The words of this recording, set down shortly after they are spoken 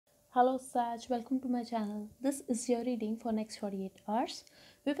Hello Sag, welcome to my channel. This is your reading for next 48 hours.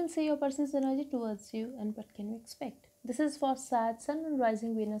 We will see your person's energy towards you and what can you expect. This is for Sag, Sun and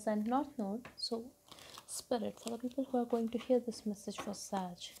Rising Venus and North Node. So, Spirit, for the people who are going to hear this message for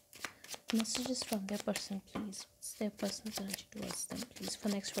Sag, messages from their person please. What's their person's energy towards them please for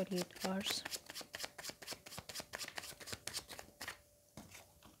next 48 hours.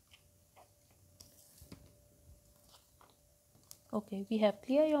 Okay, we have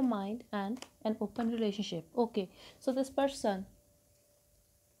clear your mind and an open relationship. Okay, so this person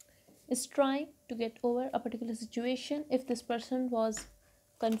is trying to get over a particular situation. If this person was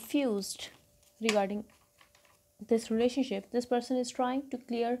confused regarding this relationship, this person is trying to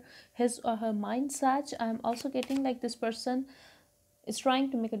clear his or her mind. Such, I'm also getting like this person is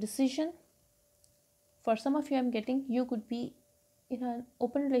trying to make a decision. For some of you, I'm getting you could be in an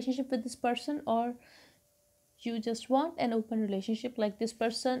open relationship with this person, or you just want an open relationship. Like this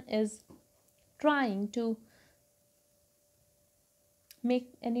person is trying to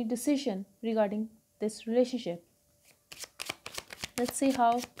make any decision regarding this relationship. Let's see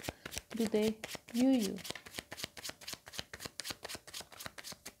how do they view you.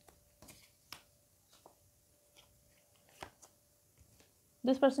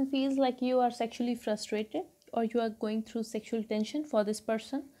 This person feels like you are sexually frustrated or you are going through sexual tension for this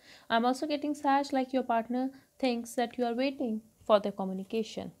person. I'm also getting Sag like your partner thinks that you are waiting for their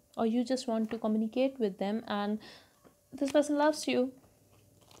communication, or you just want to communicate with them, and this person loves you,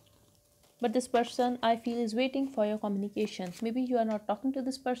 but this person I feel is waiting for your communication. Maybe you are not talking to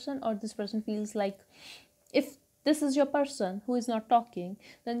this person, or this person feels like if this is your person who is not talking,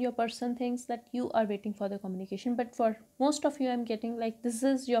 then your person thinks that you are waiting for the communication. But for most of you, I'm getting like this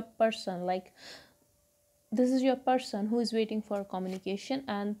is your person, like this is your person who is waiting for communication,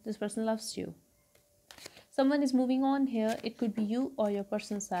 and this person loves you. Someone is moving on here. It could be you or your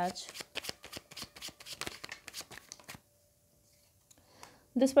person, Sag.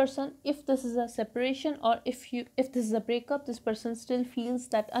 This person, if this is a separation or if this is a breakup, this person still feels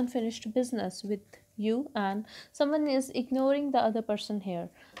that unfinished business with you, and someone is ignoring the other person here.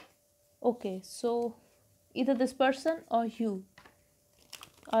 Okay, so either this person or you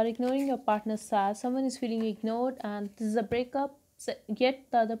are ignoring your partner's side. Someone is feeling ignored and this is a breakup, yet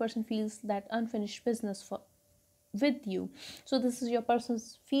the other person feels that unfinished business with you. So this is your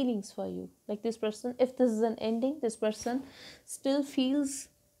person's feelings for you. Like this person, if this is an ending, this person still feels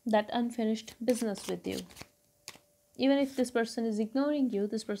that unfinished business with you. Even if this person is ignoring you,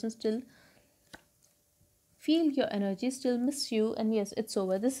 this person still feel your energy, still miss you, and yes, it's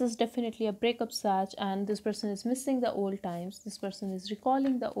over. This is definitely a breakup, Sag, and this person is missing the old times. This person is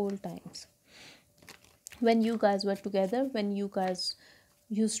recalling the old times when you guys were together, when you guys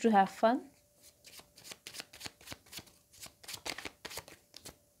used to have fun.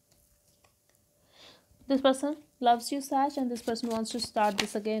 This person loves you, Sag, and this person wants to start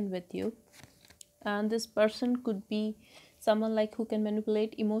this again with you. And this person could be someone like who can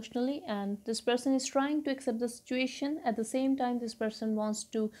manipulate emotionally, and this person is trying to accept the situation. At the same time, this person wants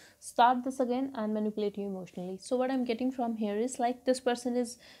to start this again and manipulate you emotionally. So what I'm getting from here is like this person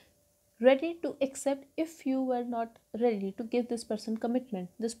is ready to accept if you were not ready to give this person commitment.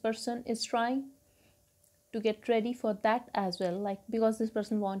 This person is trying to get ready for that as well, like because this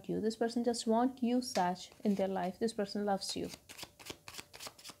person want you. This person just want you, Sag, in their life. This person loves you.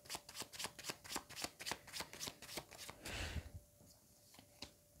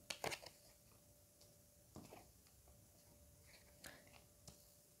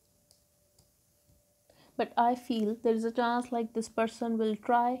 But I feel there is a chance like this person will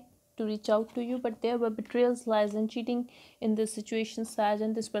try to reach out to you, but there were betrayals, lies and cheating in this situation, Sag,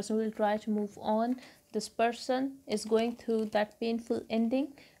 and this person will try to move on. This person is going through that painful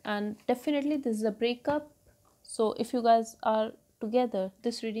ending, and definitely this is a breakup. So if you guys are together,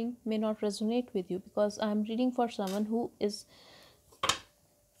 this reading may not resonate with you, because I'm reading for someone who is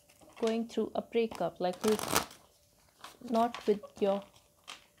going through a breakup, like who is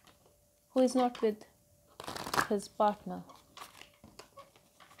not with his partner.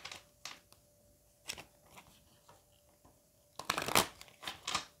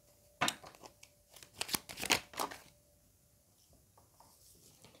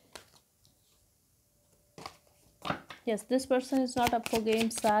 Yes, this person is not up for game,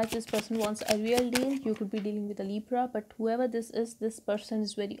 Sag. This person wants a real deal. You could be dealing with a Libra, but whoever this is, this person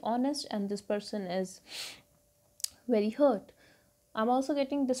is very honest and this person is very hurt. I'm also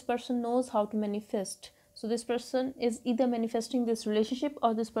getting this person knows how to manifest. So this person is either manifesting this relationship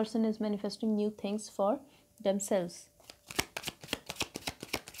or this person is manifesting new things for themselves.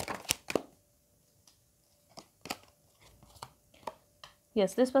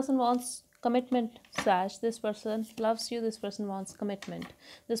 Yes, this person wants commitment, Sag. This person loves you. This person wants commitment.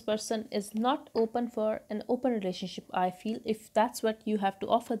 This person is not open for an open relationship, I feel. If that's what you have to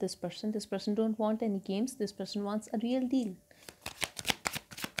offer this person don't want any games. This person wants a real deal.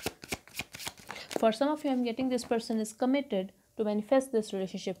 For some of you, I'm getting this person is committed to manifest this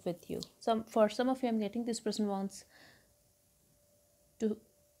relationship with you. For some of you, I'm getting this person wants to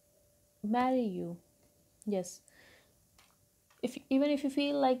marry you. Yes, if even if you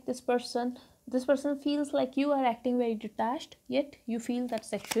feel like this person feels like you are acting very detached, yet you feel that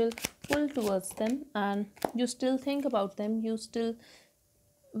sexual pull towards them, and you still think about them, you still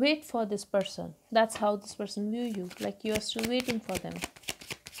wait for this person. That's how this person view you, like you are still waiting for them.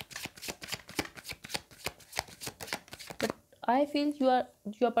 But I feel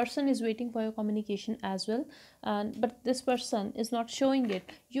your person is waiting for your communication as well, and but this person is not showing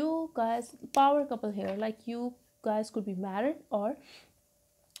it. You guys, power couple here, like you guys could be married, or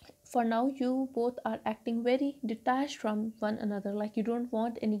for now you both are acting very detached from one another, like you don't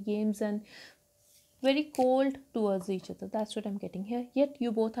want any games and very cold towards each other. That's what I'm getting here. Yet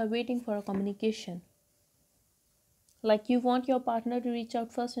you both are waiting for a communication, like you want your partner to reach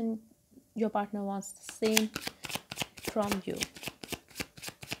out first, and your partner wants the same from you.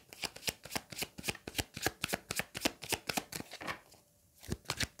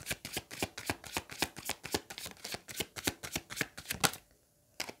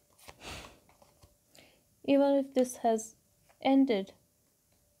 Even if this has ended,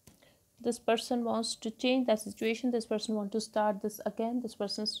 this person wants to change that situation. This person wants to start this again. This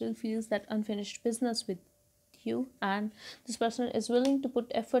person still feels that unfinished business with you, and this person is willing to put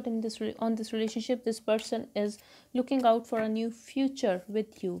effort in on this relationship. This person is looking out for a new future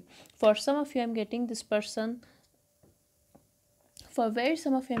with you. For some of you, I'm getting this person, for very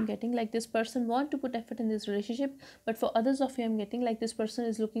some of you, I'm getting like this person want to put effort in this relationship, but for others of you, I'm getting like this person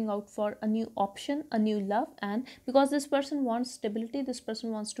is looking out for a new option, a new love. And because this person wants stability, this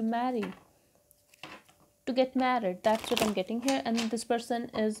person wants to marry, to get married. That's what I'm getting here. And this person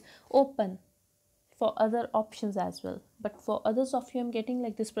is open for other options as well. But for others of you, I'm getting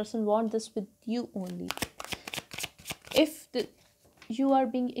like this person want this with you only. If you are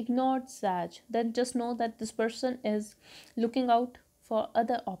being ignored, Sag, then just know that this person is looking out for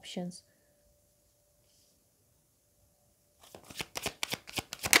other options.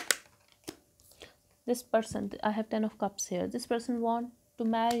 This person, I have 10 of cups here. This person want to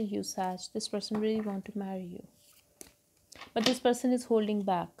marry you, Sag. This person really want to marry you. But this person is holding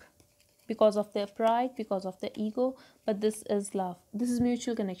back because of their pride, because of their ego. But this is love. This is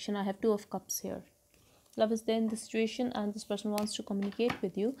mutual connection. I have 2 of cups here. Love is there in this situation, and this person wants to communicate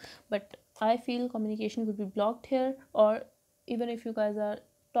with you, but I feel communication would be blocked here. Or even if you guys are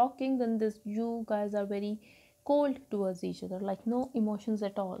talking, then you guys are very cold towards each other, like no emotions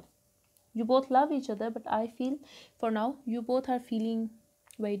at all. You both love each other, but I feel for now you both are feeling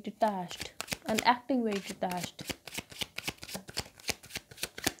very detached and acting very detached.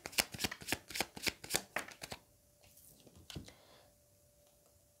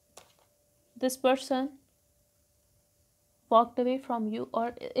 This person walked away from you,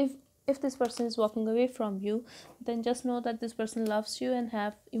 or if this person is walking away from you, then just know that this person loves you and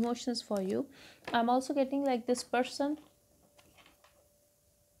have emotions for you. I'm also getting like this person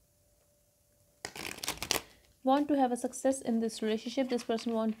want to have a success in this relationship. This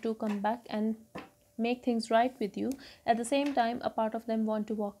person want to come back and make things right with you. At the same time, a part of them want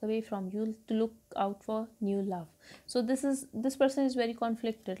to walk away from you to look out for new love. So this person is very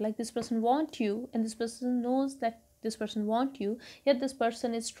conflicted, like this person want you, and this person knows that this person want you, yet this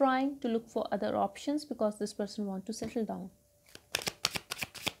person is trying to look for other options because this person want to settle down.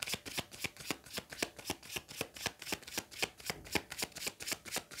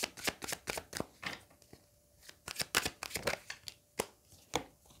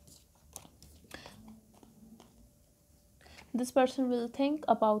 This person will think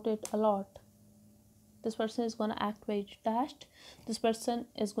about it a lot. This person is going to act very detached. This person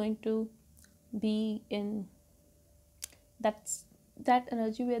is going to be in that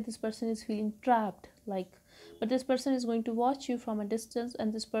energy where this person is feeling trapped, like, but this person is going to watch you from a distance,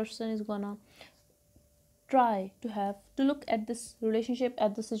 and this person is gonna try to look at this relationship,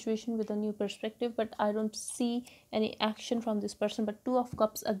 at the situation with a new perspective. But I don't see any action from this person. But 2 of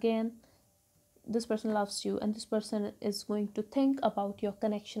cups again, this person loves you, and this person is going to think about your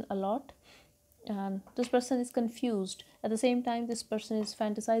connection a lot, and this person is confused. At the same time, this person is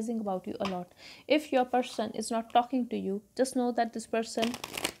fantasizing about you a lot. If your person is not talking to you, just know that this person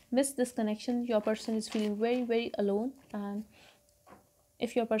missed this connection. Your person is feeling very, very alone. And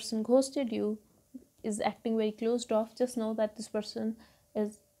if your person ghosted you, is acting very closed off, just know that this person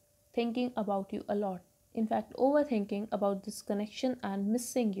is thinking about you a lot. In fact, overthinking about this connection and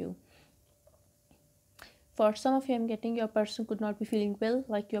missing you. For some of you, I'm getting your person could not be feeling well,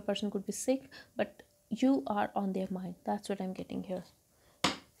 like your person could be sick, but you are on their mind. That's what I'm getting here.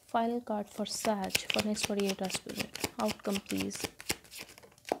 Final card for Sag for next 48 hours period. Outcome, please.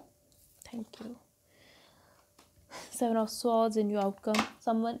 Thank you. Seven of Swords in your outcome.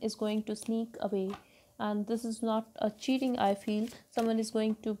 Someone is going to sneak away, and this is not a cheating. I feel someone is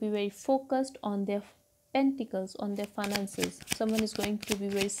going to be very focused on their pentacles, on their finances. Someone is going to be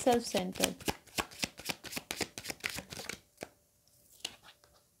very self-centered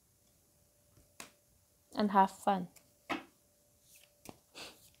and have fun.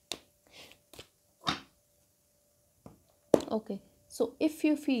 Okay, so if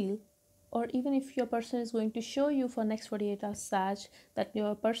you feel, or even if your person is going to show you for next 48 hours, Sag, that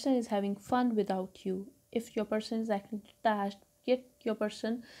your person is having fun without you, if your person is acting detached, yet your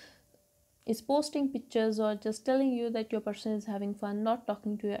person is posting pictures or just telling you that your person is having fun, not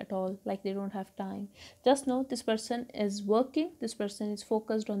talking to you at all, like they don't have time, just know this person is working, this person is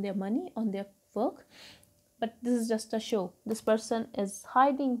focused on their money, on their work, but this is just a show. This person is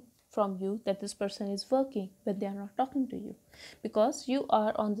hiding from you that this person is working, but they are not talking to you because you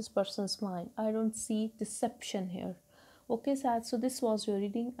are on this person's mind. I don't see deception here. Okay, Sad, so this was your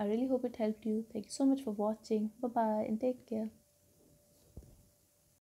reading. I really hope it helped you. Thank you so much for watching. Bye bye and take care.